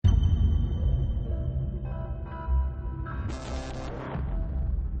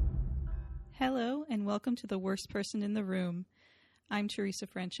welcome to The Worst Person in the Room. I'm Teresa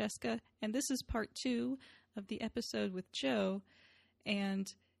Francesca, and this is part 2 of the episode with Joe. And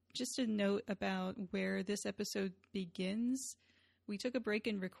just a note about where this episode begins, we took a break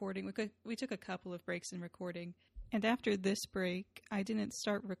in recording. We took a couple of breaks in recording. And after this break, I didn't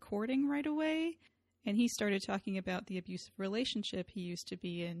start recording right away, and he started talking about the abusive relationship he used to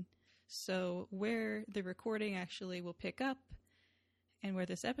be in. So where the recording actually will pick up and where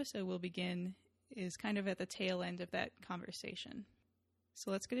this episode will begin is kind of at the tail end of that conversation. So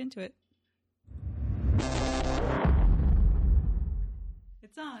let's get into it.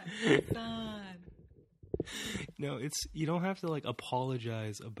 It's on. It's on. No, you don't have to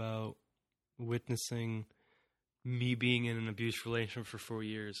apologize about witnessing me being in an abusive relationship for 4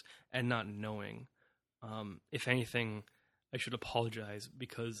 years and not knowing. If anything, I should apologize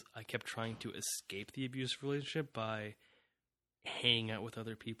because I kept trying to escape the abusive relationship by hanging out with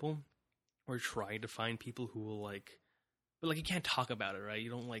other people or trying to find people who will but you can't talk about it, right?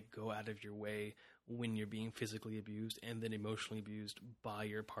 You don't go out of your way when you're being physically abused and then emotionally abused by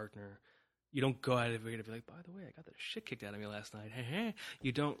your partner. You don't go out of your way to be like, by the way, I got the shit kicked out of me last night.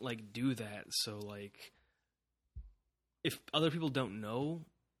 You don't do that. So if other people don't know,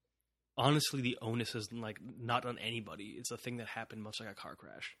 honestly, the onus is not on anybody. It's a thing that happened much like a car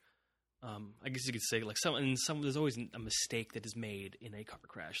crash. I guess you could say there's always a mistake that is made in a car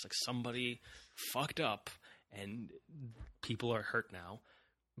crash. Somebody fucked up and people are hurt now,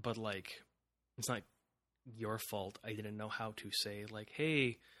 but it's not your fault. I didn't know how to say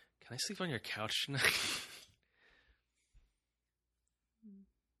hey, can I sleep on your couch tonight?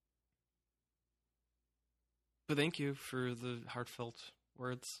 But thank you for the heartfelt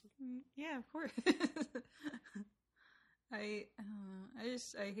words. Yeah, of course. I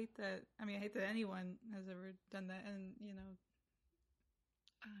hate that. I hate that anyone has ever done that, and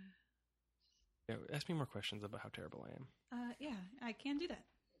Yeah, ask me more questions about how terrible I am. Yeah, I can do that.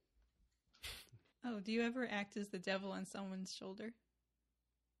 Oh, do you ever act as the devil on someone's shoulder?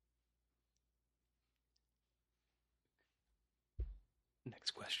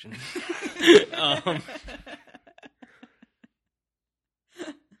 Next question.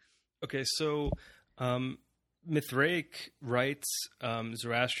 Okay, so Mithraic writes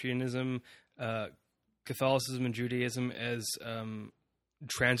Zoroastrianism, Catholicism, and Judaism as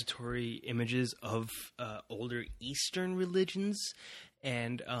transitory images of older Eastern religions,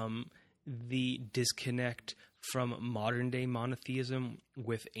 and the disconnect from modern-day monotheism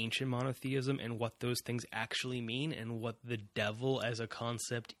with ancient monotheism and what those things actually mean and what the devil as a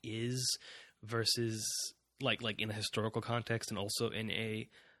concept is versus in a historical context and also in a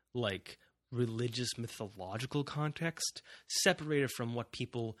religious mythological context, separated from what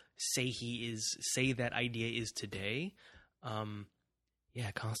people say that idea is today.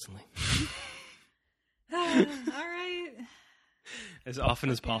 Yeah, constantly. All right. As often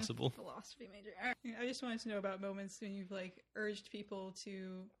as possible. Philosophy major. I just wanted to know about moments when you've urged people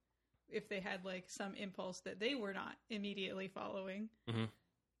to, if they had some impulse that they were not immediately following,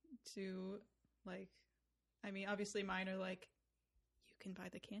 to obviously mine are you can buy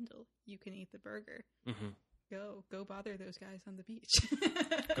the candle, you can eat the burger. Go bother those guys on the beach.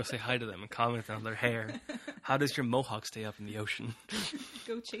 Go say hi to them and comment on their hair. How does your mohawk stay up in the ocean?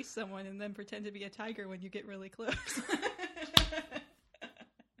 Go chase someone and then pretend to be a tiger when you get really close.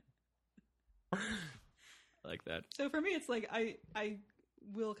 I like that. So for me, it's I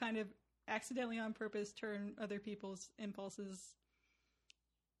will kind of accidentally on purpose turn other people's impulses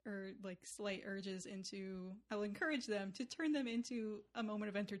or slight urges into, I will encourage them to turn them into a moment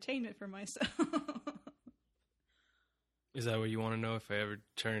of entertainment for myself. Is that what you want to know, if I ever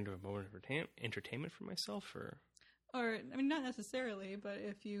turn into a moment of entertainment for myself? Or not necessarily, but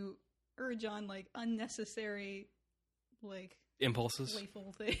if you urge on unnecessary impulses,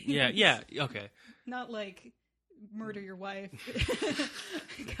 playful things. Yeah, okay. Not murder your wife.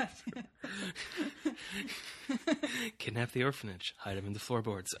 Kidnap the orphanage, hide him in the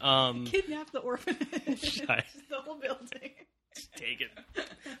floorboards. Kidnap the orphanage. The whole building. Just take it,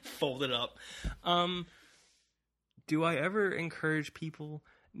 fold it up. Do I ever encourage people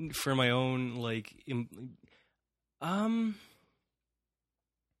for my own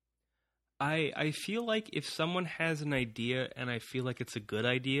I feel like if someone has an idea and I feel like it's a good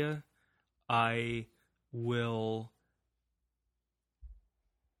idea, I will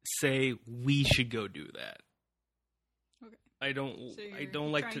say we should go do that. Okay. I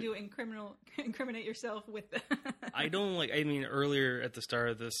don't like trying to incriminate yourself with that. I don't earlier at the start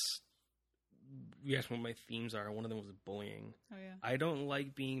of this, you asked what my themes are. One of them was bullying. Oh yeah. I don't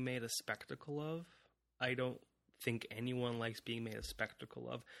like being made a spectacle of. I don't think anyone likes being made a spectacle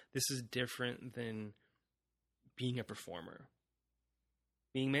of. This is different than being a performer.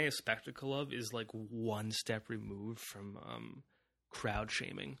 Being made a spectacle of is like one step removed from crowd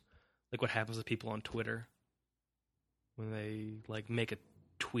shaming. Like what happens to people on Twitter when they like make a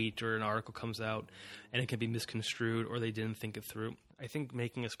tweet or an article comes out and it can be misconstrued or they didn't think it through. I think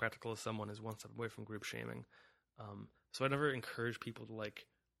making a spectacle of someone is one step away from group shaming. So I never encourage people to like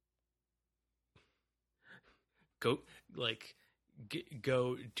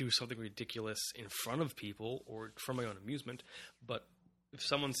go do something ridiculous in front of people or for my own amusement. But if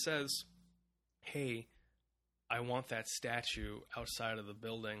someone says, hey, I want that statue outside of the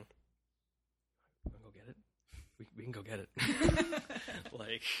building, we can go get it. We can go get it.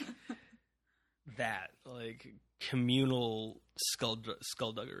 Like that, like communal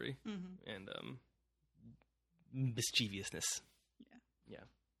skullduggery and mischievousness. Yeah.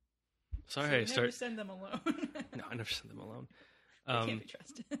 Sorry, so you never send them alone. No, I never send them alone. They can't be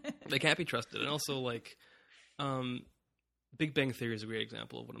trusted. They can't be trusted, and also like, Big Bang Theory is a great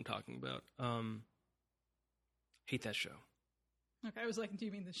example of what I'm talking about. Hate that show. Okay, I was like, do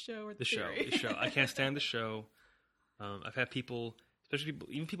you mean the show or the theory? The show. I can't stand the show. I've had people, especially people,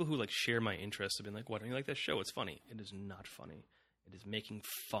 even people who like share my interests, have been like, "Why don't you like that show? It's funny." It is not funny. It is making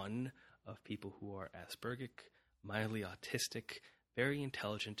fun of people who are Aspergic, mildly autistic, very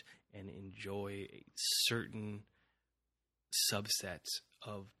intelligent, and enjoy a certain subset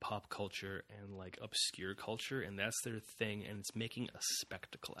of pop culture and like obscure culture, and that's their thing, and it's making a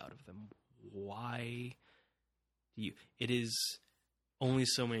spectacle out of them. Why do you? It is only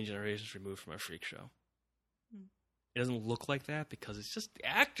so many generations removed from a freak show. It doesn't look like that because it's just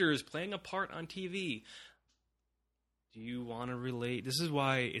actors playing a part on TV. Do you want to relate? This is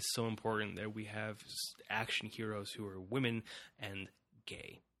why it's so important that we have action heroes who are women and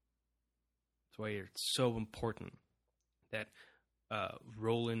gay. That's why it's so important that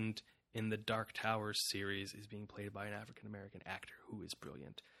Roland in the Dark Tower series is being played by an African-American actor who is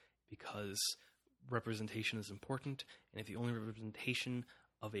brilliant, because representation is important, and if the only representation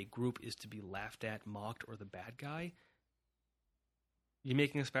of a group is to be laughed at, mocked, or the bad guy, you're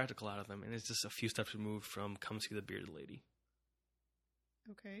making a spectacle out of them, and it's just a few steps removed from come see the bearded lady.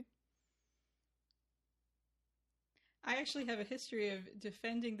 Okay. I actually have a history of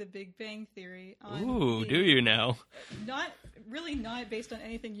defending the Big Bang Theory on Ooh, do you now? Not based on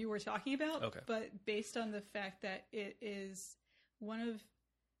anything you were talking about, okay, but based on the fact that it is one of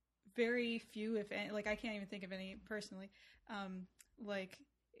very few, if any, like I can't even think of any personally, like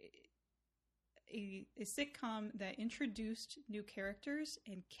a sitcom that introduced new characters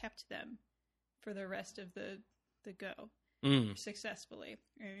and kept them for the rest of the go successfully,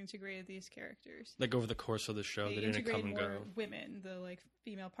 and integrated these characters. Like over the course of the show, they didn't come and go. Women, the like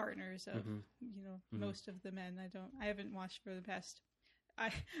female partners of most of the men. I haven't watched for the past.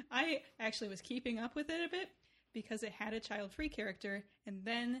 I actually was keeping up with it a bit because it had a child-free character, and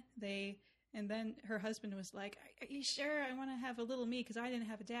then her husband was like, "Are you sure I want to have a little me? Because I didn't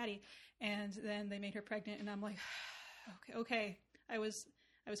have a daddy." And then they made her pregnant, and I'm like, okay. I was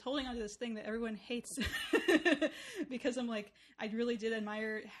holding on to this thing that everyone hates because I'm like, I really did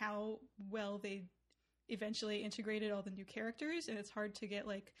admire how well they eventually integrated all the new characters, and it's hard to get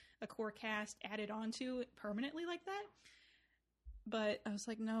like a core cast added onto permanently like that. But I was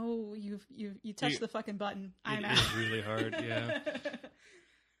like, no, you touched the fucking button. I'm out. It's really hard, yeah.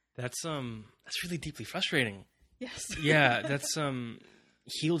 That's really deeply frustrating. Yes. Yeah, that's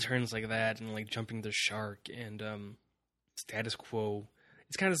heel turns like that, and like jumping the shark, and status quo.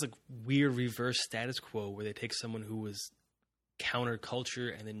 It's kind of this like weird reverse status quo where they take someone who was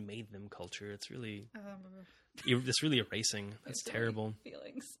counterculture and then made them culture. It's really it's really erasing. That's terrible.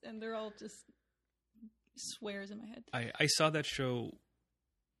 Feelings, and they're all just swears in my head. I saw that show,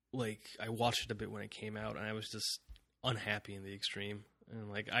 like I watched it a bit when it came out, and I was just unhappy in the extreme. And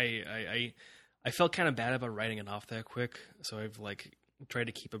like I felt kind of bad about writing it off that quick, so I've like tried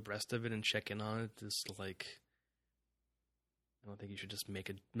to keep abreast of it and check in on it. Just like, I don't think you should just make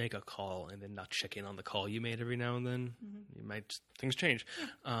a call and then not check in on the call you made every now and then. You might things change.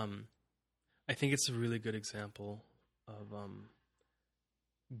 I think it's a really good example of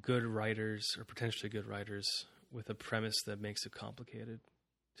good writers, or potentially good writers, with a premise that makes it complicated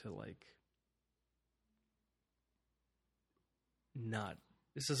to like not.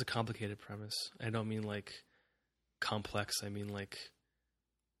 This is a complicated premise. I don't mean like complex. I mean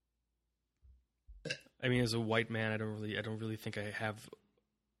as a white man, I don't really think I have.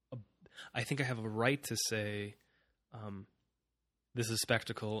 I think I have a right to say, this is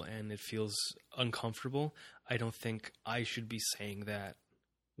spectacle and it feels uncomfortable. I don't think I should be saying that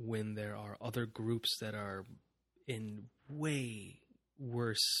when there are other groups that are in way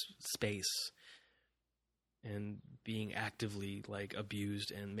worse space and being actively like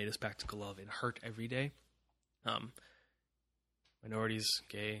abused and made a spectacle of and hurt every day. Minorities,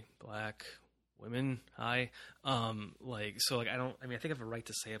 gay, black, women, I think I have a right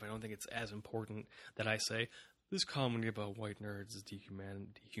to say it, but I don't think it's as important that I say this comedy about white nerds is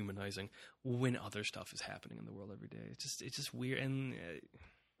dehumanizing when other stuff is happening in the world every day. It's just weird, and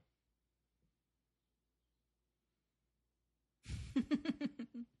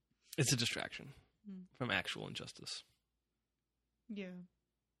it's a distraction from actual injustice. Yeah.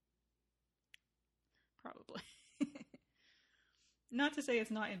 Probably. Not to say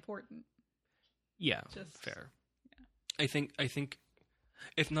it's not important. Yeah, fair. Yeah. I think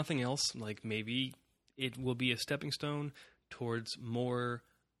if nothing else, like maybe it will be a stepping stone towards more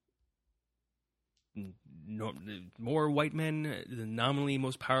white men, the nominally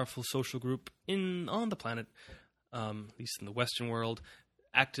most powerful social group on the planet, at least in the Western world,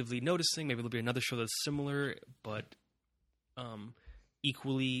 actively noticing. Maybe there'll be another show that's similar, but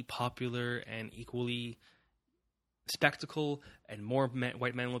equally popular and equally spectacle, and more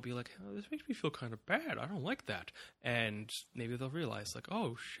white men will be like, oh, this makes me feel kind of bad. I don't like that. And maybe they'll realize, like,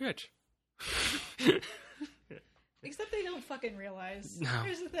 oh, shit. Except they don't fucking realize. No.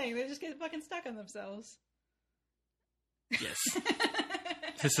 Here's the thing. They just get fucking stuck on themselves. Yes.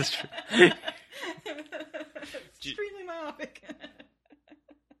 This is true. Extremely myopic.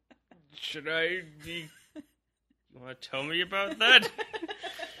 Should I be... You want to tell me about that?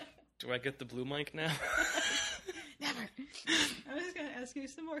 Do I get the blue mic now? Never. I'm just going to ask you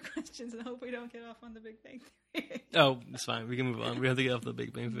some more questions and hope we don't get off on the Big Bang Theory. Oh, it's fine. We can move on. We have to get off the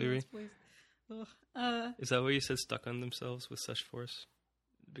Big Bang Theory. Yes, please. Is that what you said, stuck on themselves with such force?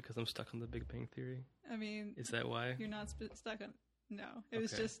 Because I'm stuck on the Big Bang Theory? I mean... Is that why? You're not stuck on... No. It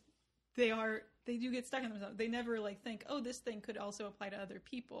was just... They do get stuck on themselves. They never, think, oh, this thing could also apply to other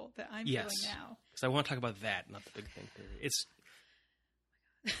people that I'm feeling now. Because I want to talk about that, not the Big Bang Theory. It's...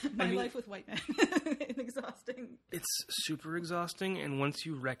 life with white men. It's exhausting. It's super exhausting, and once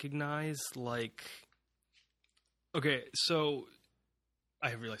you recognize, Okay, so...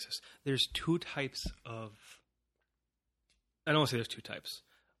 I realize this. There's two types of... I don't want to say there's two types.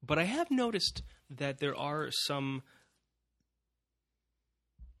 But I have noticed that there are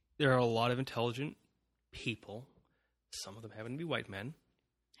a lot of intelligent people. Some of them happen to be white men.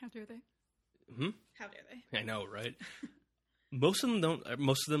 How dare they? How dare they? I know, right? Most of them don't.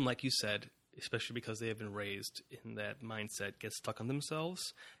 Most of them, like you said, especially because they have been raised in that mindset, get stuck on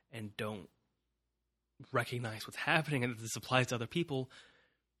themselves and don't recognize what's happening and that this applies to other people.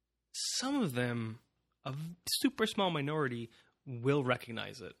 Some of them, a super small minority, will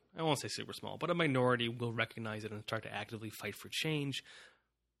recognize it. I won't say super small, but a minority will recognize it and start to actively fight for change.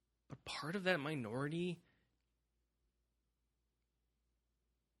 But part of that minority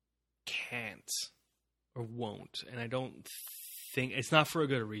can't or won't. And I don't think... It's not for a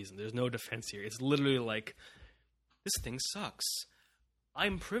good reason. There's no defense here. It's literally like, this thing sucks.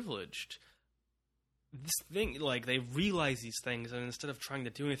 I'm privileged. This thing... they realize these things, and instead of trying to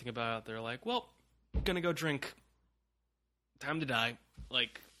do anything about it, they're like, well, I'm gonna go drink. Time to die.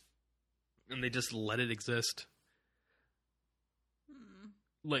 And they just let it exist.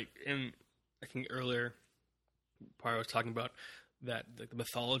 And I think earlier, part I was talking about that the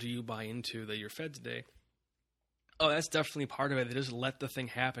mythology you buy into that you're fed today. Oh, that's definitely part of it. They just let the thing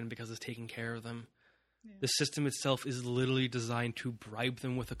happen because it's taking care of them. Yeah. The system itself is literally designed to bribe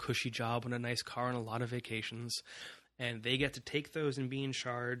them with a cushy job and a nice car and a lot of vacations. And they get to take those and be in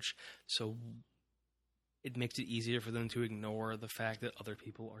charge. So it makes it easier for them to ignore the fact that other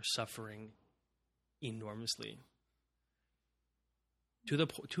people are suffering enormously. To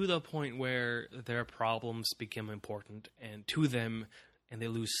the point where their problems become important and to them, and they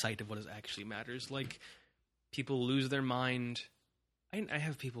lose sight of what actually matters. People lose their mind. I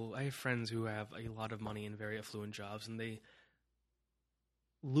have friends who have a lot of money and very affluent jobs, and they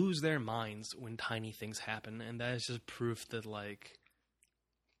lose their minds when tiny things happen, and that is just proof that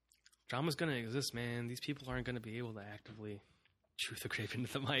drama's gonna exist, man. These people aren't gonna be able to actively shoot the grape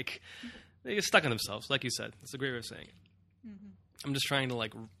into the mic. They get stuck on themselves, like you said. That's a great way of saying it. Mm-hmm. I'm just trying to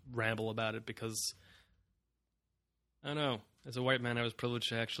ramble about it because I don't know. As a white man, I was privileged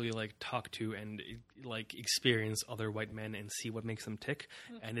to actually talk to and experience other white men and see what makes them tick,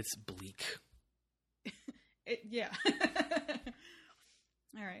 and it's bleak. Yeah.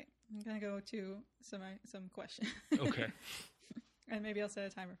 All right, I'm gonna go to some questions. Okay. And maybe I'll set a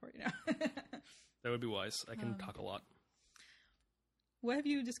timer for you now. That would be wise. I can talk a lot. What have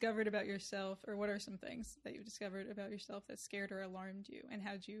you discovered about yourself, or what are some things that you've discovered about yourself that scared or alarmed you, and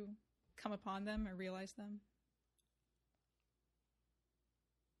how did you come upon them or realize them?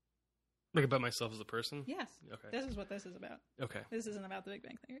 Like about myself as a person? Yes. Okay. This is what this is about. Okay. This isn't about the Big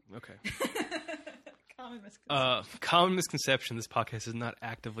Bang Theory. Okay. Common misconception. Common misconception. This podcast is not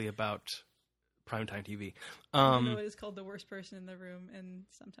actively about primetime TV. Even though it is called The Worst Person in the Room, and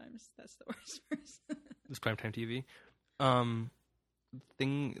sometimes that's the worst person. This primetime TV.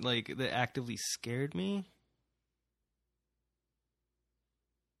 Thing like that actively scared me.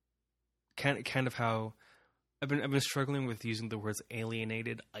 Kind of how I've been struggling with using the words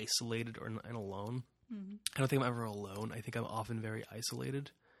alienated, isolated, and alone. Mm-hmm. I don't think I'm ever alone. I think I'm often very isolated,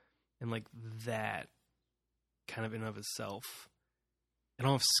 and like that, kind of in and of itself. I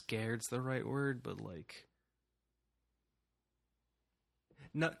don't know if "scared's" the right word, but like,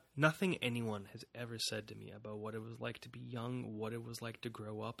 nothing anyone has ever said to me about what it was like to be young, what it was like to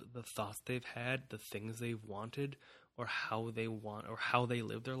grow up, the thoughts they've had, the things they've wanted, or how they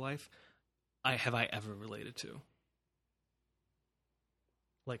live their life. I ever related to.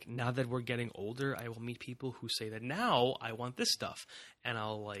 Like, now that we're getting older, I will meet people who say that now I want this stuff, and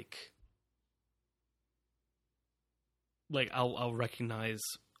I'll I'll recognize,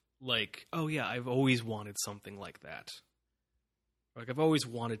 like, oh yeah, I've always wanted something like that. Like, I've always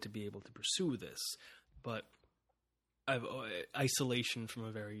wanted to be able to pursue this, but I've isolation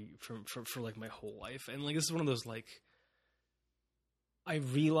from for like my whole life, and like this is one of those like. I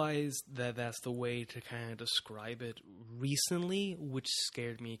realized that that's the way to kind of describe it recently, which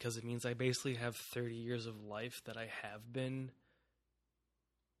scared me because it means I basically have 30 years of life that I have been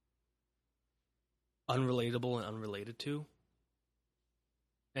unrelatable and unrelated to.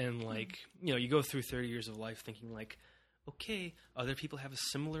 And like, you know, you go through 30 years of life thinking like, okay, other people have a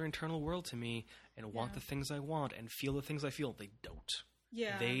similar internal world to me and want the things I want and feel the things I feel. They don't.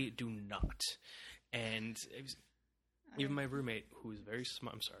 Yeah. They do not. And it was... Even my roommate, who is very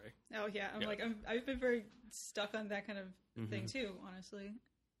smart. I'm sorry. Oh yeah, I've been very stuck on that kind of thing too. Honestly,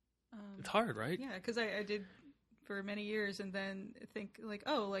 it's hard, right? Yeah, because I did for many years, and then think like,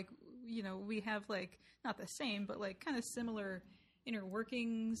 oh, like you know, we have like not the same, but like kind of similar inner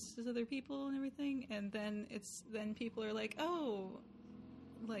workings as other people and everything, and then people are like, oh,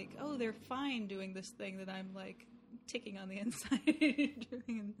 they're fine doing this thing that I'm like ticking on the inside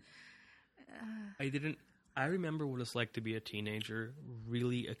doing. I remember what it's like to be a teenager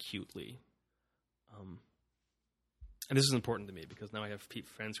really acutely. And this is important to me because now I have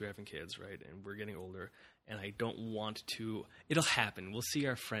friends who are having kids, right? And we're getting older, and I don't want to... It'll happen. We'll see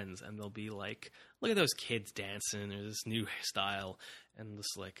our friends, and they'll be like, look at those kids dancing, or this new style. And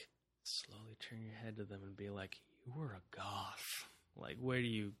just like, slowly turn your head to them and be like, you were a goth. Like, where do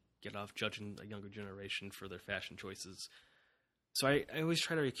you get off judging a younger generation for their fashion choices? So I always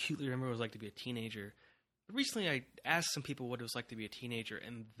try to acutely remember what it was like to be a teenager. Recently, I asked some people what it was like to be a teenager,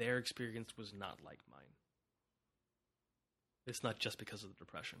 and their experience was not like mine. It's not just because of the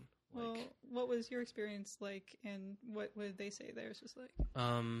depression. Well, what was your experience like, and what did they say theirs was like?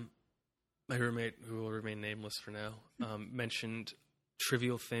 My roommate, who will remain nameless for now, mentioned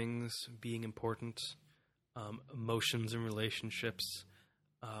trivial things being important, emotions in relationships,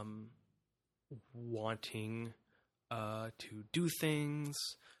 wanting to do things,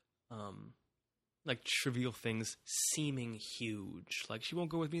 like trivial things seeming huge. Like, she won't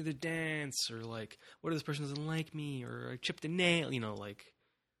go with me to the dance, or like, what if this person doesn't like me, or I chipped a nail, you know, like.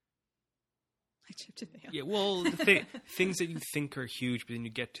 I chipped a nail. Yeah, well, things that you think are huge, but then you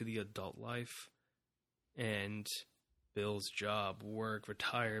get to the adult life, and bills, job, work,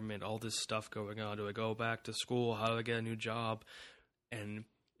 retirement, all this stuff going on. Do I go back to school? How do I get a new job? And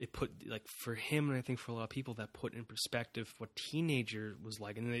it put, like, for him, and I think for a lot of people, that put in perspective what teenager was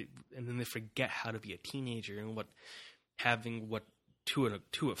like, and then they forget how to be a teenager, and what having what to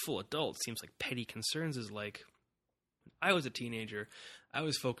a full adult seems like petty concerns is like. When I was a teenager, I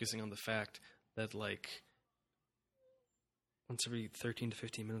was focusing on the fact that, like, once every 13 to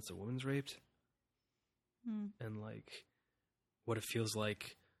 15 minutes, a woman's raped, and like what it feels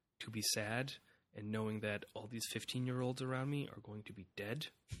like to be sad. And knowing that all these 15-year-olds around me are going to be dead,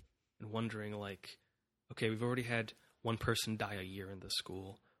 and wondering, like, okay, we've already had one person die a year in this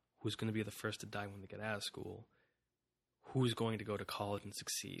school. Who's going to be the first to die when they get out of school? Who's going to go to college and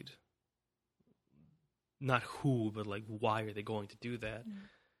succeed? Not who, but, like, why are they going to do that?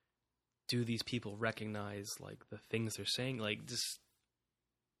 Do these people recognize, like, the things they're saying? Like, just...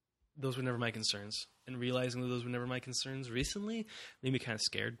 Those were never my concerns. And realizing that those were never my concerns recently made me kind of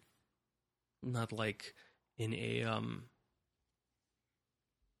scared. Not like in a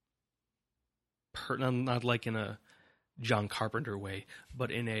not like in a John Carpenter way,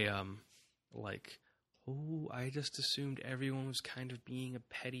 but in a like, oh, I just assumed everyone was kind of being a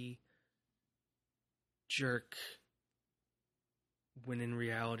petty jerk, when in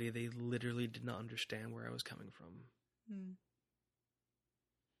reality they literally did not understand where I was coming from.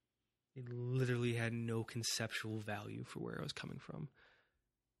 They literally had no conceptual value for where I was coming from.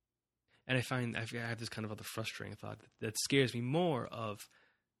 And I find I have this kind of other frustrating thought that scares me more of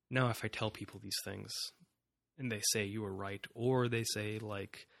now if I tell people these things and they say you were right, or they say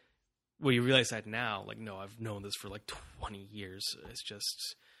like, well, you realize that now, like, no, I've known this for like 20 years. It's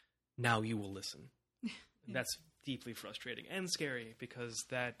just now you will listen. Yeah. That's deeply frustrating and scary because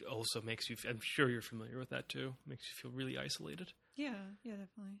that also makes you, I'm sure you're familiar with that too, makes you feel really isolated. Yeah,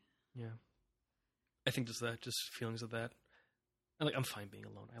 definitely. Yeah. I think just feelings of that. I'm fine being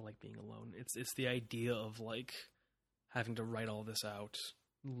alone. I like being alone. It's the idea of like having to write all this out,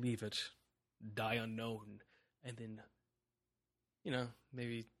 leave it, die unknown, and then,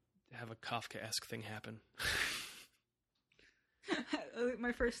 maybe have a Kafka-esque thing happen.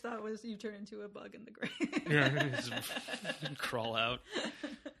 My first thought was you turn into a bug in the grave. Yeah, just crawl out.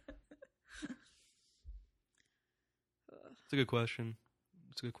 It's a good question.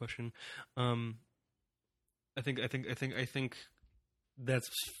 I think that's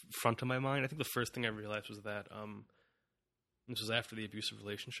front of my mind. I think the first thing I realized was that this was after the abusive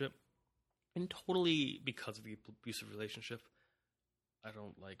relationship, and totally because of the abusive relationship, I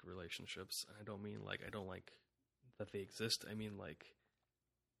don't like relationships. And I don't mean like I don't like that they exist. I mean like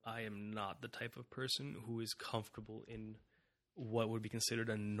I am not the type of person who is comfortable in what would be considered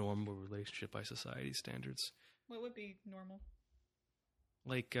a normal relationship by society's standards. What would be normal?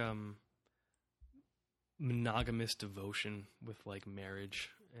 Like monogamous devotion with like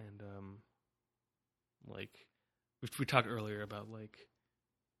marriage and like we talked earlier about like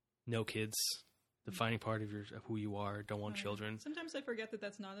no kids, defining part of who you are, don't want children. Sometimes I forget that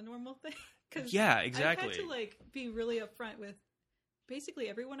that's not a normal thing. Yeah, exactly. I've had to like be really upfront with basically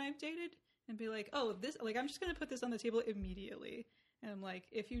everyone I've dated and be like, oh, this, like, I'm just going to put this on the table immediately. And I'm like,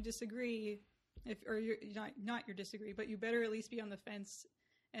 if you disagree, or you're not your disagree, but you better at least be on the fence,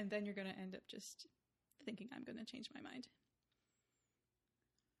 and then you're going to end up just thinking I'm going to change my mind.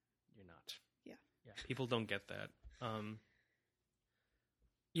 You're not. Yeah. Yeah. People don't get that.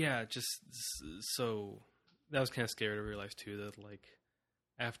 Yeah, just so that was kind of scary to realize too that like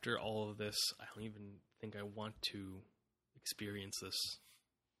after all of this, I don't even think I want to experience this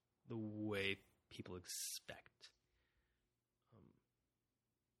the way people expect.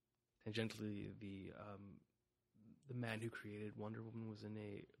 Tangentially, the man who created Wonder Woman was in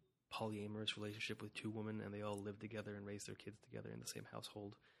a polyamorous relationship with two women, and they all lived together and raised their kids together in the same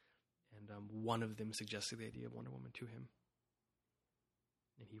household. And one of them suggested the idea of Wonder Woman to him.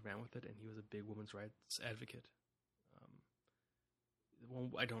 And he ran with it, and he was a big women's rights advocate.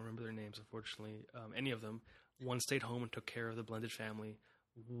 I don't remember their names, unfortunately. Any of them. One stayed home and took care of the blended family.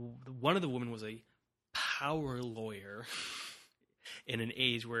 One of the women was a power lawyer in an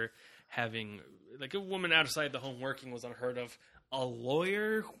age where having like a woman outside the home working was unheard of. A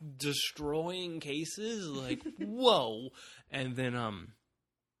lawyer destroying cases, like whoa! And then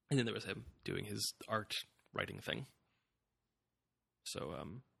there was him doing his art writing thing. So,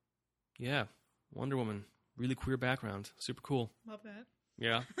 yeah, Wonder Woman, really queer background, super cool. Love that.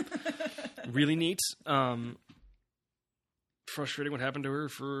 Yeah, really neat. Frustrating what happened to her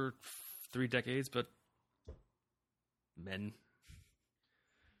for 3 decades, but men.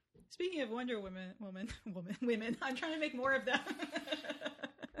 Speaking of Wonder Women, I'm trying to make more of them.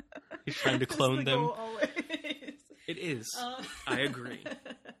 You're trying to clone them. Goal always. It is. I agree.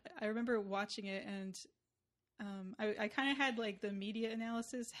 I remember watching it, and I kind of had like the media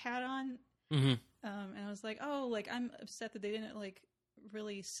analysis hat on, and I was like, oh, like I'm upset that they didn't like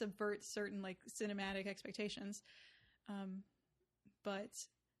really subvert certain like cinematic expectations, but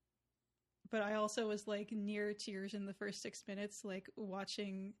I also was like near tears in the first 6 minutes, like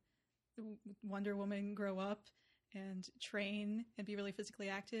watching Wonder Woman grow up and train and be really physically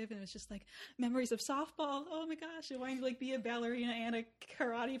active, and it was just like memories of softball. Oh my gosh, I wanted to like be a ballerina and a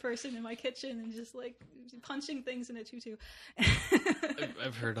karate person in my kitchen and just like punching things in a tutu.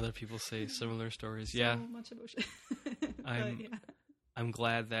 I've heard other people say similar stories. So yeah, much emotion. I'm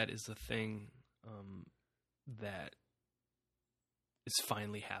glad that is the thing that is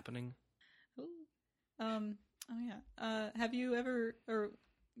finally happening. Have you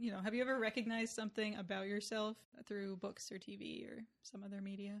ever recognized something about yourself through books or TV or some other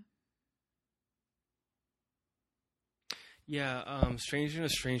media? Yeah, Stranger in a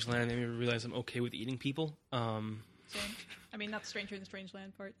Strange Land made me realize I'm okay with eating people. Same. I mean, not the Stranger in a Strange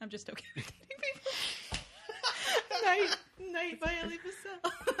Land part. I'm just okay with eating people. Night by Elie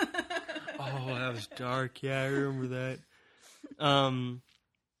Wiesel. Oh, that was dark. Yeah, I remember that.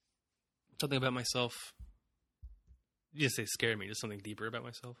 Something about myself. You just say scare me, just something deeper about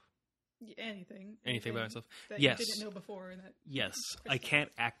myself. Anything about myself. That yes. you didn't know before. And that yes. I can't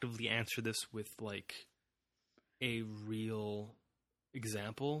actively answer this with like a real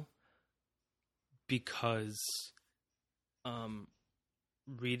example because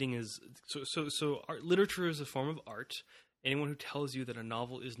reading is so art, literature is a form of art. Anyone who tells you that a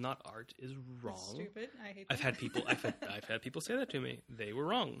novel is not art is wrong. That's stupid. I hate that. I've had people say that to me. They were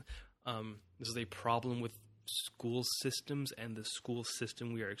wrong. This is a problem with school systems and the school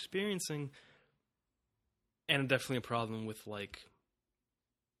system we are experiencing, and definitely a problem with like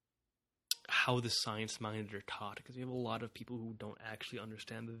how the science-minded are taught, because we have a lot of people who don't actually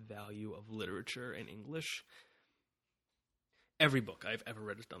understand the value of literature and English. Every book I've ever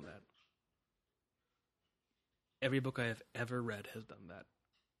read has done that. Every book I have ever read has done that.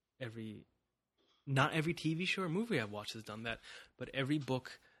 Not every TV show or movie I've watched has done that, but every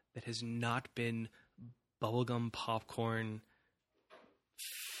book that has not been bubblegum popcorn,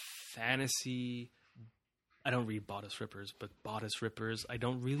 fantasy. I don't read bodice rippers, but bodice rippers. I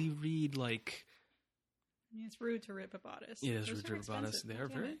don't really read like. I mean, it's rude to rip a bodice. It is rude to rip a bodice. They are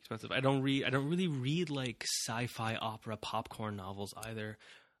very expensive. I don't really read like sci-fi opera popcorn novels either.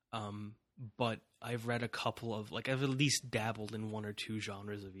 But I've read a couple of like I've at least dabbled in one or two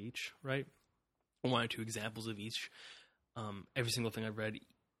genres of each, right? One or two examples of each. Every single thing I've read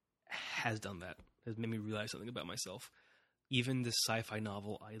has done that. Has made me realize something about myself. Even this sci-fi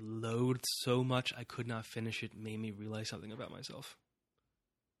novel I loathed so much I could not finish it made me realize something about myself.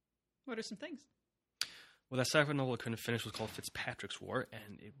 What are some things? Well, that sci-fi novel I couldn't finish was called Fitzpatrick's War,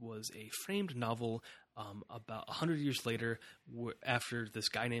 and it was a framed novel about 100 years later, after this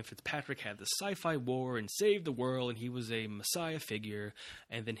guy named Fitzpatrick had the sci-fi war and saved the world, and he was a messiah figure,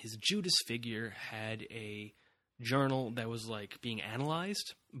 and then his Judas figure had a journal that was like being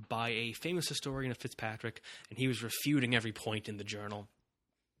analyzed by a famous historian of Fitzpatrick, and he was refuting every point in the journal.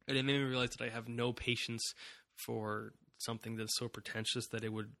 And it made me realize that I have no patience for something that's so pretentious that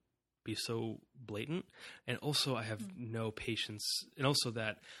it would be so blatant. And also I have no patience, and also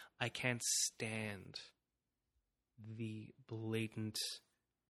that I can't stand the blatant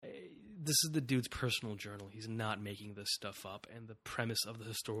this is the dude's personal journal. He's not making this stuff up. And the premise of the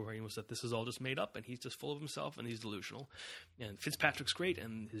historian was that this is all just made up and he's just full of himself and he's delusional. And Fitzpatrick's great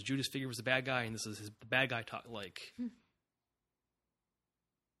and his Judas figure was the bad guy and this is the bad guy talk like...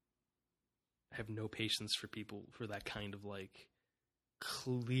 I have no patience for people for that kind of like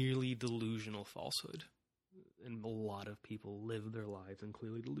clearly delusional falsehood. And a lot of people live their lives in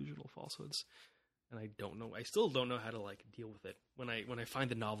clearly delusional falsehoods. And I still don't know how to like deal with it. When I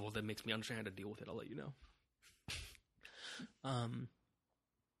find a novel that makes me understand how to deal with it, I'll let you know.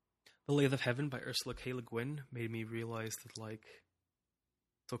 The Lathe of Heaven by Ursula K. Guin made me realize that like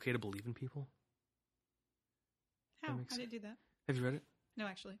it's okay to believe in people. How did it do that? Have you read it? No,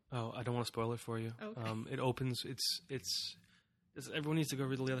 actually. Oh, I don't want to spoil it for you. Okay. It opens. It's everyone needs to go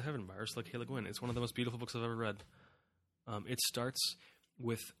read The Lathe of Heaven by Ursula K. Guin. It's one of the most beautiful books I've ever read. It starts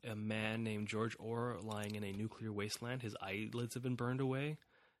with a man named George Orr lying in a nuclear wasteland. His eyelids have been burned away.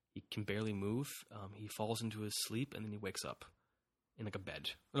 He can barely move. He falls into his sleep, and then he wakes up in like a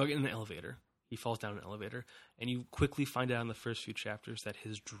bed, or like in an elevator. He falls down an elevator, and you quickly find out in the first few chapters that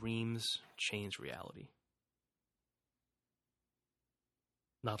his dreams change reality.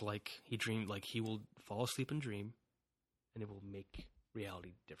 Not like he dreamed, like he will fall asleep and dream, and it will make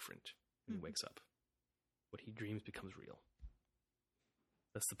reality different when he wakes up. What he dreams becomes real.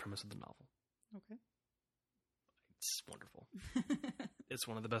 That's the premise of the novel. Okay. It's wonderful. It's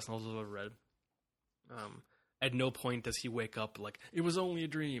one of the best novels I've ever read. At no point does he wake up like, it was only a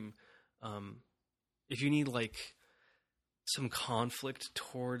dream. If you need like some conflict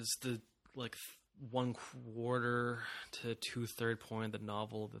towards the like 1/4 to 2/3 point of the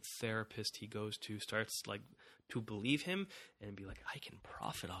novel, the therapist he goes to starts like to believe him and be like, I can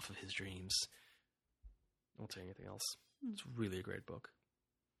profit off of his dreams. I won't say anything else. It's really a great book.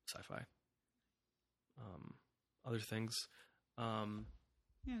 Sci-fi. Other things.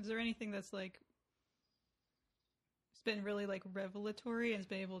 Is there anything that's like it's been really like revelatory and has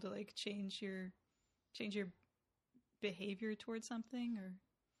been able to like change your behavior towards something? Or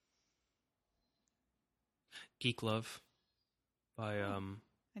Geek Love by I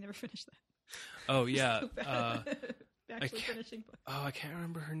never finished that. Oh yeah. Finishing books. Oh, I can't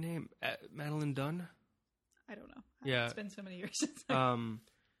remember her name. Madeline Dunn? I don't know. Yeah. It's been so many years since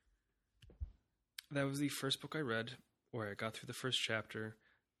that was the first book I read, where I got through the first chapter,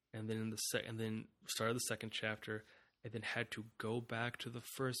 and then then started the second chapter, and then had to go back to the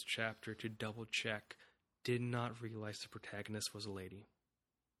first chapter to double check. Did not realize the protagonist was a lady.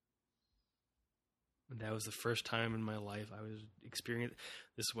 And that was the first time in my life I was experiencing.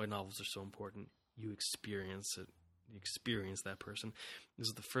 This is why novels are so important. You experience it. You experience that person. This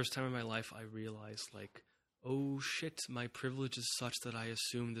is the first time in my life I realized, like, oh shit, my privilege is such that I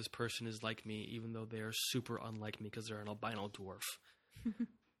assume this person is like me, even though they are super unlike me because they're an albino dwarf.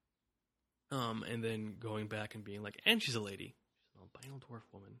 And then going back and being like, and she's a lady. She's an albino dwarf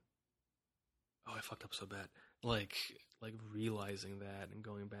woman. Oh, I fucked up so bad. Like realizing that and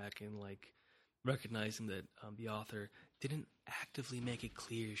going back and like recognizing that the author didn't actively make it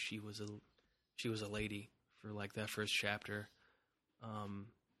clear she was a lady for like that first chapter,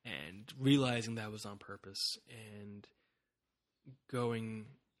 and realizing that was on purpose and going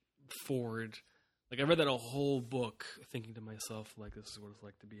forward. Like, I read that a whole book thinking to myself, like, this is what it's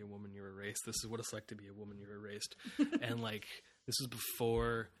like to be a woman, you're erased. This is what it's like to be a woman, you're erased. And, like, this was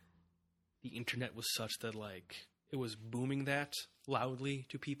before the internet was such that, like, it was booming that loudly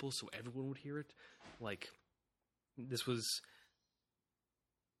to people so everyone would hear it. Like, this was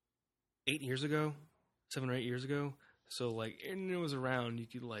 8 years ago, 7 or 8 years ago. So, like, and it was around. You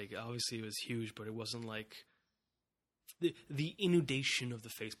could, like, obviously it was huge, but it wasn't, like, the inundation of the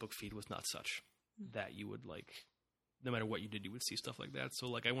Facebook feed was not such that you would, like, no matter what you did, you would see stuff like that. So,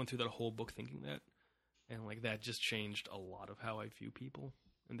 like, I went through that whole book thinking that, and, like, that just changed a lot of how I view people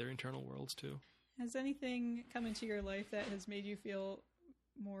and their internal worlds, too. Has anything come into your life that has made you feel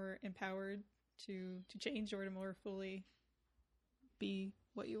more empowered to change or to more fully be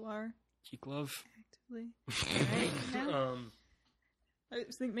what you are? Geek Love. Actively. Right now? I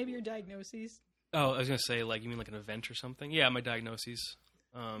was thinking maybe your diagnoses. Oh, I was going to say, like, you mean like an event or something? Yeah, my diagnoses.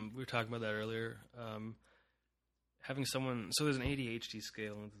 We were talking about that earlier. Having someone... So there's an ADHD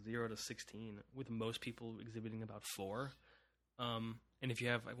scale, and it's 0 to 16, with most people exhibiting about 4. And if you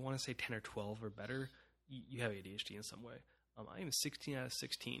have, I want to say 10 or 12 or better, you have ADHD in some way. I am 16 out of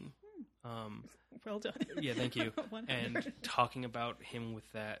 16. Well done. Yeah, thank you. And talking about him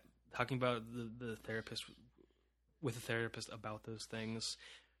with that, talking about the therapist, with the therapist about those things,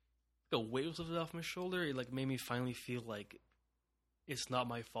 the weight was lifted off my shoulder. It, like, made me finally feel like it's not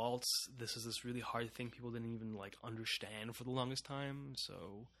my fault. This is this really hard thing people didn't even, like, understand for the longest time.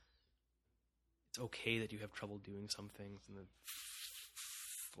 So it's okay that you have trouble doing some things and then,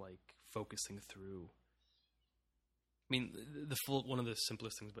 like, focusing through. I mean, one of the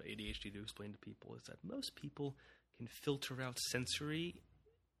simplest things about ADHD to explain to people is that most people can filter out sensory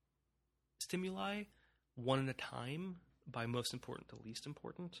stimuli one at a time by most important to least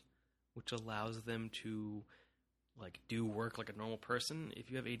important, which allows them to, like, do work like a normal person. If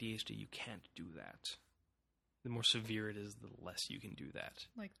you have ADHD, you can't do that. The more severe it is, the less you can do that.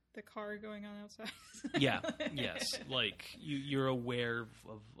 Like the car going on outside? Yeah, yes. Like, you're aware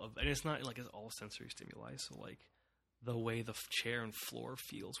of... And it's not, like, it's all sensory stimuli. So, like, the way the chair and floor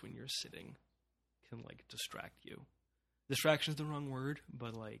feels when you're sitting can, like, distract you. Distraction is the wrong word,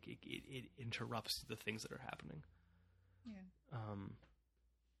 but, like, it interrupts the things that are happening. Yeah.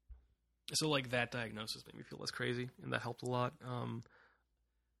 So, like, that diagnosis made me feel less crazy, and that helped a lot.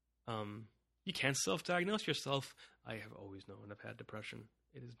 You can't self-diagnose yourself. I have always known I've had depression.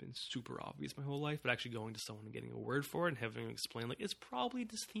 It has been super obvious my whole life, but actually going to someone and getting a word for it and having them explain, like, it's probably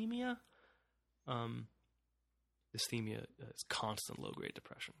dysthemia. Dysthemia is constant low-grade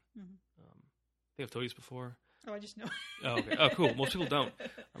depression. Mm-hmm. I think I've told you this before. Oh, I just know. Oh, okay. Oh, cool. Most people don't.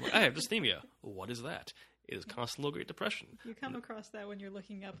 I'm like, I have dysthemia. What is that? It is constant low-grade depression. You come across that when you're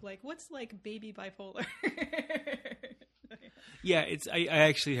looking up, like, what's, like, baby bipolar? Yeah, it's. I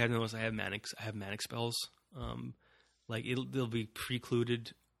actually have noticed I have manic spells. Like, they'll be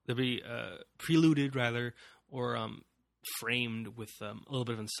precluded. They'll be preluded rather, or framed with a little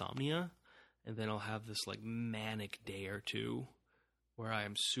bit of insomnia, and then I'll have this, like, manic day or two where I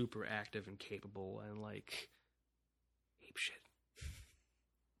am super active and capable and, like, ape shit,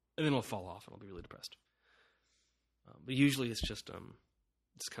 and then I'll fall off and I'll be really depressed. But usually it's just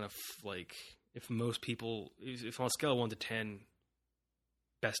it's kind of like, if most people, if on a scale of 1 to 10,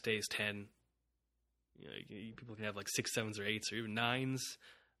 best day is 10. You know, people can have like 6, 7s, or 8s, or even 9s.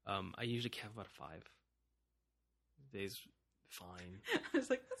 I usually have about a 5. Days fine. I was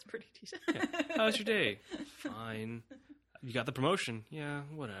like, that's pretty decent. Yeah. How's your day? Fine. You got the promotion? Yeah,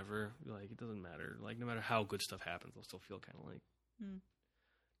 whatever. Like, it doesn't matter. Like, no matter how good stuff happens, I'll still feel kind of like.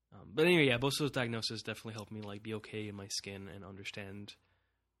 But anyway, yeah, both of those diagnoses definitely helped me, like, be okay in my skin and understand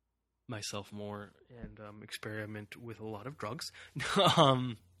myself more, and experiment with a lot of drugs.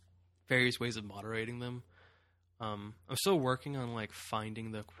 Various ways of moderating them. I'm still working on, like,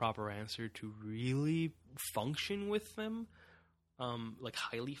 finding the proper answer to really function with them, like,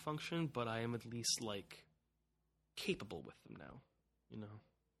 highly function, but I am at least, like, capable with them now, you know?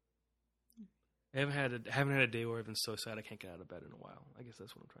 I haven't had a day where I've been so sad I can't get out of bed in a while. I guess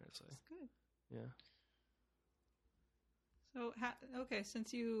that's what I'm trying to say. That's good. Yeah. So, okay,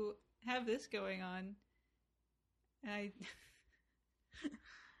 since you have this going on,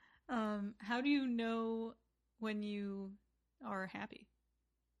 how do you know when you are happy?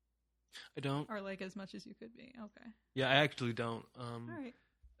 I don't. Or like as much as you could be. Okay. Yeah, I actually don't. All right.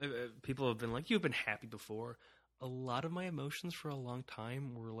 People have been like, you've been happy before. A lot of my emotions for a long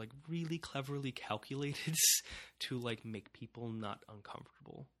time were like really cleverly calculated to like make people not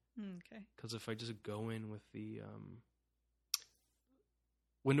uncomfortable. Okay. Because if I just go in with the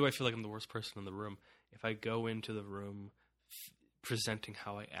when do I feel like I'm the worst person in the room? If I go into the room presenting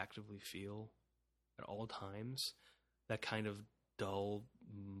how I actively feel at all times, that kind of dull,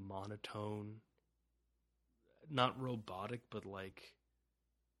 monotone, not robotic, but like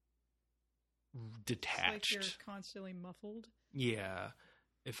detached. It's like you're constantly muffled. Yeah.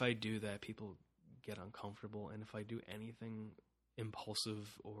 If I do that, people get uncomfortable. And if I do anything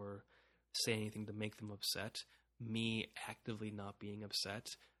impulsive or say anything to make them upset, me actively not being upset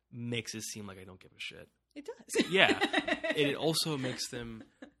makes it seem like I don't give a shit. It does. Yeah. It also makes them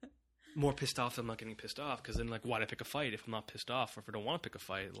more pissed off that I'm not getting pissed off, because then, like, why'd I pick a fight if I'm not pissed off, or if I don't want to pick a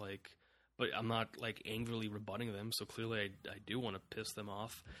fight? Like, but I'm not, like, angrily rebutting them, so clearly I do want to piss them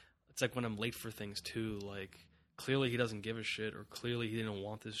off. It's like when I'm late for things, too. Like, clearly he doesn't give a shit, or clearly he didn't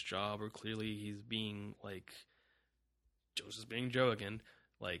want this job, or clearly he's being, like, Joe's just being Joe again.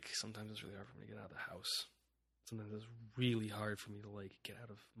 Like, sometimes it's really hard for me to get out of the house. Sometimes it's really hard for me to, like, get out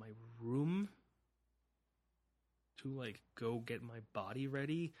of my room to, like, go get my body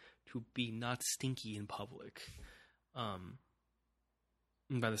ready to be not stinky in public. And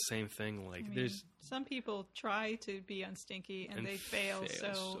by the same thing, like, there's... Some people try to be unstinky and they fail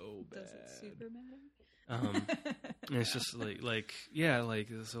so bad. Does it super matter? And it's just, like, yeah, like,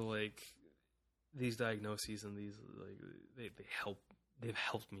 so, like, these diagnoses and these, like, they've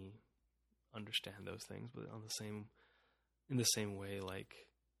helped me understand those things, but in the same way, like,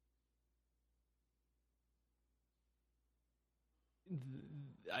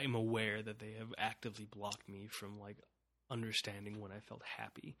 I'm aware that they have actively blocked me from, like, understanding when I felt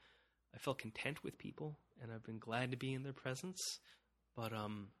happy. I felt content with people, and I've been glad to be in their presence, but,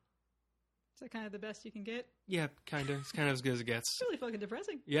 Is that kind of the best you can get? yeah, kind of. It's kind of as good as it gets. It's really fucking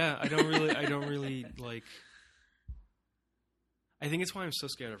depressing. Yeah, I don't really, like... I think it's why I'm so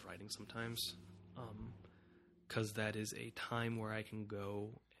scared of writing sometimes, because that is a time where I can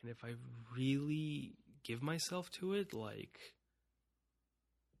go, and if I really give myself to it, like,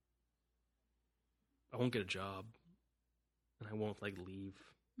 I won't get a job, and I won't, like, leave.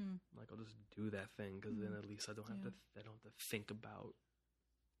 Like, I'll just do that thing, because then at least I don't have to think about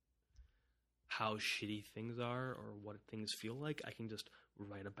how shitty things are or what things feel like. I can just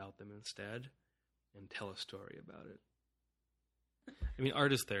write about them instead and tell a story about it. I mean,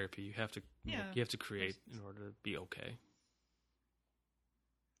 art is therapy. You have to you have to create in order to be okay.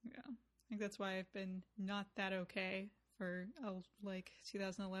 Yeah. I think that's why I've been not that okay for, like,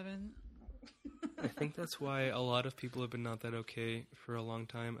 2011. I think that's why a lot of people have been not that okay for a long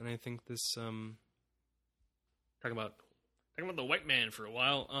time, and I think this talking about the white man for a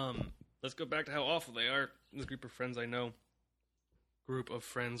while. Let's go back to how awful they are. This group of friends I know, group of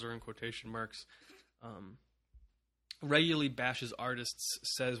friends are in quotation marks, regularly bashes artists,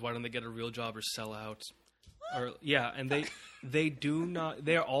 says why don't they get a real job or sell out. Or yeah, and they do not.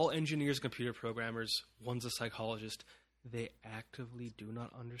 They are all engineers, computer programmers. One's a psychologist. They actively do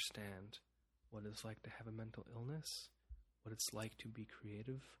not understand what it's like to have a mental illness, what it's like to be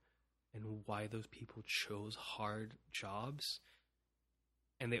creative, and why those people chose hard jobs.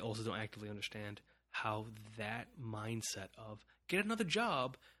 And they also don't actively understand how that mindset of get another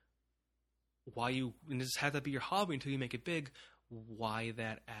job, why you and just have that be your hobby until you make it big, why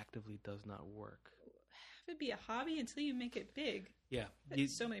that actively does not work. Have it be a hobby until you make it big. Yeah.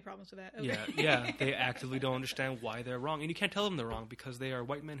 There's so many problems with that. Okay. Yeah. They actively don't understand why they're wrong. And you can't tell them they're wrong because they are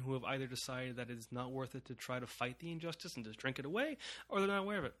white men who have either decided that it's not worth it to try to fight the injustice and just drink it away, or they're not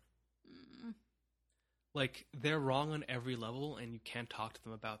aware of it. Like, they're wrong on every level, and you can't talk to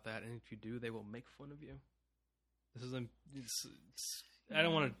them about that. And if you do, they will make fun of you. I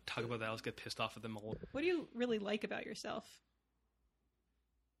don't want to talk about that. I'll just get pissed off at them all. What do you really like about yourself?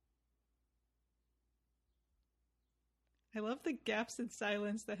 I love the gaps in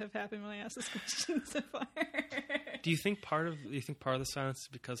silence that have happened when I ask this question so far. Do you think part of the silence is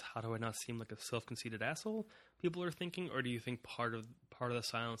because how do I not seem like a self-conceited asshole people are thinking, or do you think part of the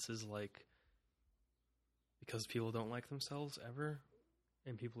silence is like because people don't like themselves ever,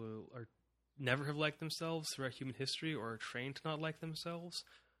 and people are never have liked themselves throughout human history, or are trained to not like themselves,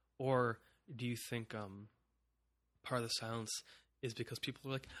 or do you think part of the silence is because people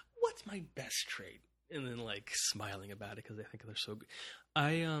are like, what's my best trait? And then like smiling about it because they think they're so good.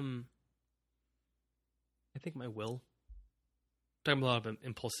 I think my will. Talking a lot about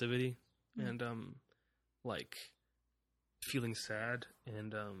impulsivity and like feeling sad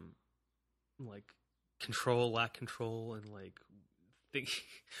and like lack control and like think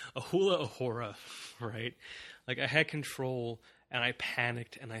a hula ahura, right? Like I had control and I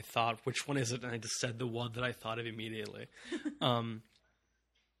panicked and I thought, which one is it? And I just said the one that I thought of immediately. I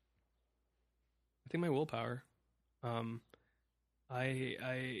think my willpower.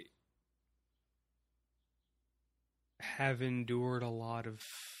 I have endured a lot of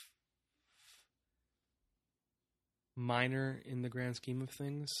minor in the grand scheme of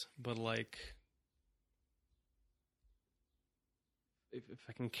things, but like if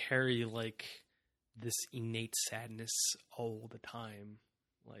I can carry like this innate sadness all the time,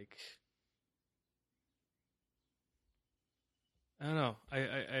 like I don't know.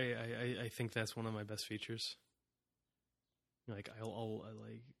 I think that's one of my best features. Like I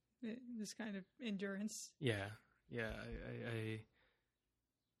like this kind of endurance. Yeah. I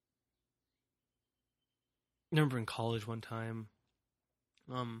remember in college one time.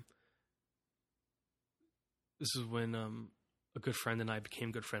 This is when a good friend and I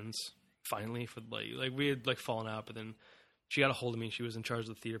became good friends. Finally, for like we had like fallen out, but then she got a hold of me. She was in charge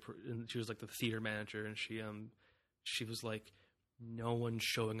of the theater, and she was like the theater manager, and she was like, no one's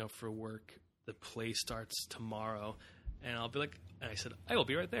showing up for work. The play starts tomorrow. And I'll be like, and I said, I will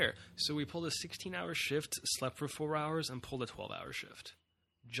be right there. So we pulled a 16-hour shift, slept for 4 hours, and pulled a 12-hour shift.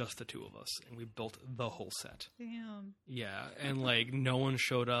 Just the two of us. And we built the whole set. Damn. Yeah. And like no one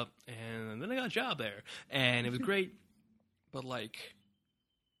showed up. And then I got a job there. And it was great. But like,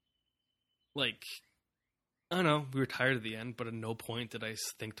 I don't know. We were tired at the end, but at no point did I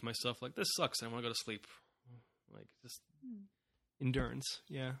think to myself, like, this sucks. I want to go to sleep. Like, just endurance.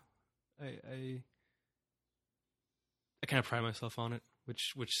 Yeah. I kind of pride myself on it,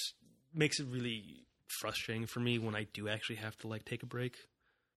 which makes it really frustrating for me when I do actually have to like take a break.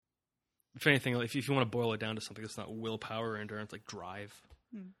 If anything, like, if you want to boil it down to something that's not willpower or endurance, like drive.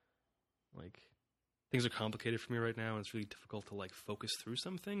 Like things are complicated for me right now, and it's really difficult to like focus through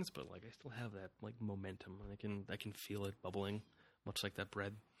some things. But like I still have that like momentum. I can feel it bubbling, much like that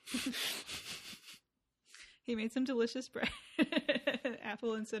bread. He made some delicious bread,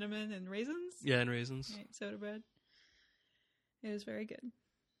 apple and cinnamon and raisins. Yeah, and raisins. Right, soda bread. It was very good.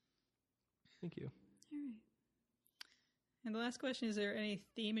 Thank you. All right. And the last question, is there any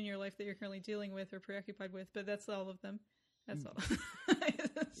theme in your life that you're currently dealing with or preoccupied with? But that's all of them. That's all.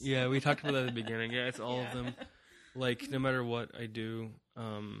 Yeah, we talked about that at the beginning. Yeah, it's all of them. Like, no matter what I do,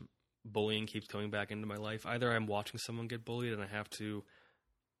 bullying keeps coming back into my life. Either I'm watching someone get bullied and I have to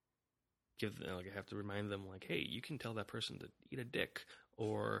I have to remind them, like, hey, you can tell that person to eat a dick.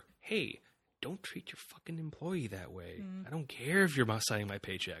 Or, hey, don't treat your fucking employee that way. I don't care if you're signing my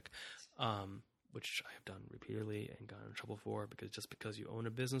paycheck. Which I have done repeatedly and gotten in trouble for, because just because you own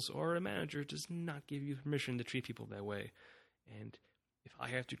a business or a manager does not give you permission to treat people that way. And if I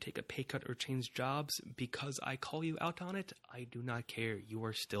have to take a pay cut or change jobs because I call you out on it, I do not care. You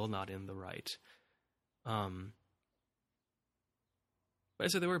are still not in the right. But I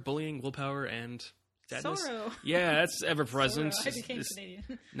said they were bullying, willpower, and sadness. Sorrow. Yeah, that's ever present. I became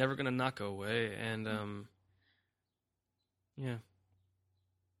Canadian. Never gonna not go away. And yeah.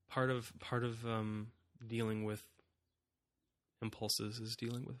 Part of dealing with impulses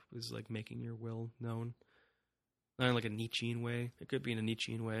is like making your will known. Not in like a Nietzschean way. It could be in a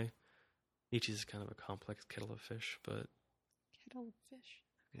Nietzschean way. Nietzsche is kind of a complex kettle of fish, but kettle of fish.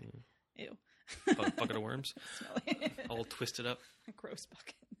 Okay. Yeah. Ew. Bucket of worms. Smelly. All twisted up. A gross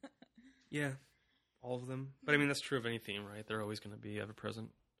bucket. Yeah, all of them. But I mean, that's true of any theme, right? They're always going to be ever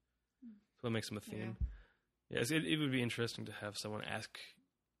present. So what makes them a theme? Yeah. Yes, it would be interesting to have someone ask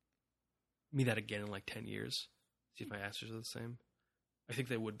me that again in like 10 years. See if my answers are the same. I think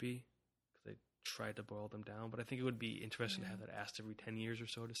they would be, because I tried to boil them down. But I think it would be interesting to have that asked every 10 years or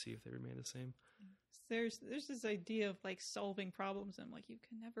so to see if they remain the same. There's this idea of like solving problems, and I'm like, you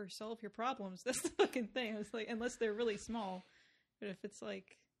can never solve your problems. That's the fucking thing. It's like, unless they're really small. But if it's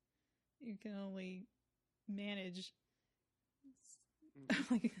like you can only manage,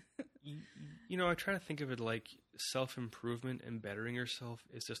 like you know, I try to think of it like self-improvement and bettering yourself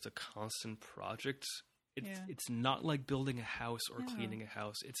is just a constant project. It's not like building a house or cleaning a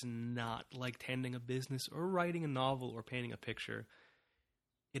house. It's not like tending a business or writing a novel or painting a picture.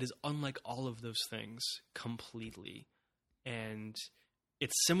 It is unlike all of those things completely. And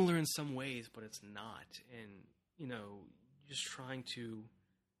it's similar in some ways, but it's not. And, you know, just trying to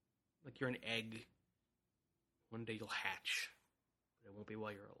like you're an egg. One day you'll hatch, but it won't be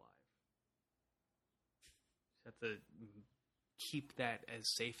while you're alive. You have to keep that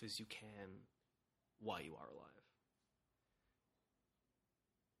as safe as you can while you are alive.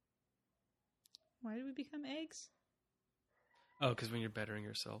 Why do we become eggs? Oh, because when you're bettering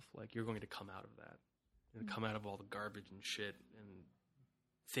yourself, like, you're going to come out of that. You're going to come out of all the garbage and shit and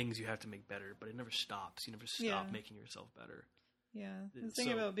things you have to make better, but it never stops. You never stop making yourself better. Yeah. The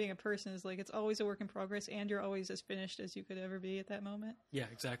thing about being a person is, like, it's always a work in progress, and you're always as finished as you could ever be at that moment. Yeah,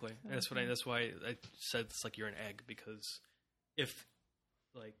 exactly. So, that's why I said it's like you're an egg, because if,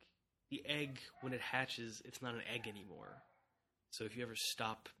 like, the egg, when it hatches, it's not an egg anymore. So if you ever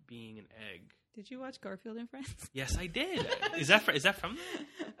stop being an egg... Did you watch Garfield and Friends? Yes, I did. Is that from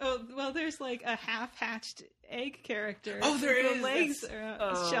that? Oh, well, there's like a half-hatched egg character. Oh, there is. Legs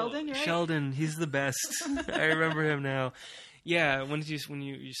are, Sheldon, right? Sheldon, he's the best. I remember him now. Yeah, when you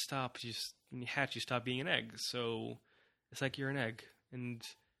stop, when you hatch, you stop being an egg. So it's like you're an egg, and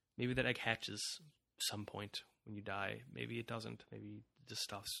maybe that egg hatches some point when you die. Maybe it doesn't. Maybe it just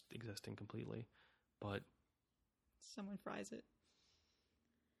stops existing completely. But someone fries it.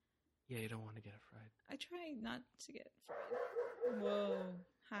 Yeah, you don't want to get it fried. I try not to get fried. Whoa.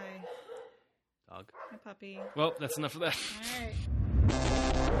 Hi. Dog. Hi, puppy. Well, that's enough of that. All right.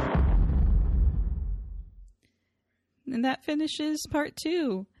 And that finishes part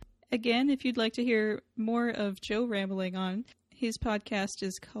 2. Again, if you'd like to hear more of Joe rambling on, his podcast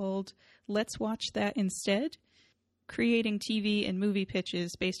is called Let's Watch That Instead, creating TV and movie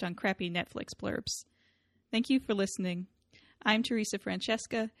pitches based on crappy Netflix blurbs. Thank you for listening. I'm Teresa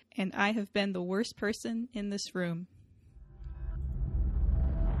Francesca, and I have been the worst person in this room.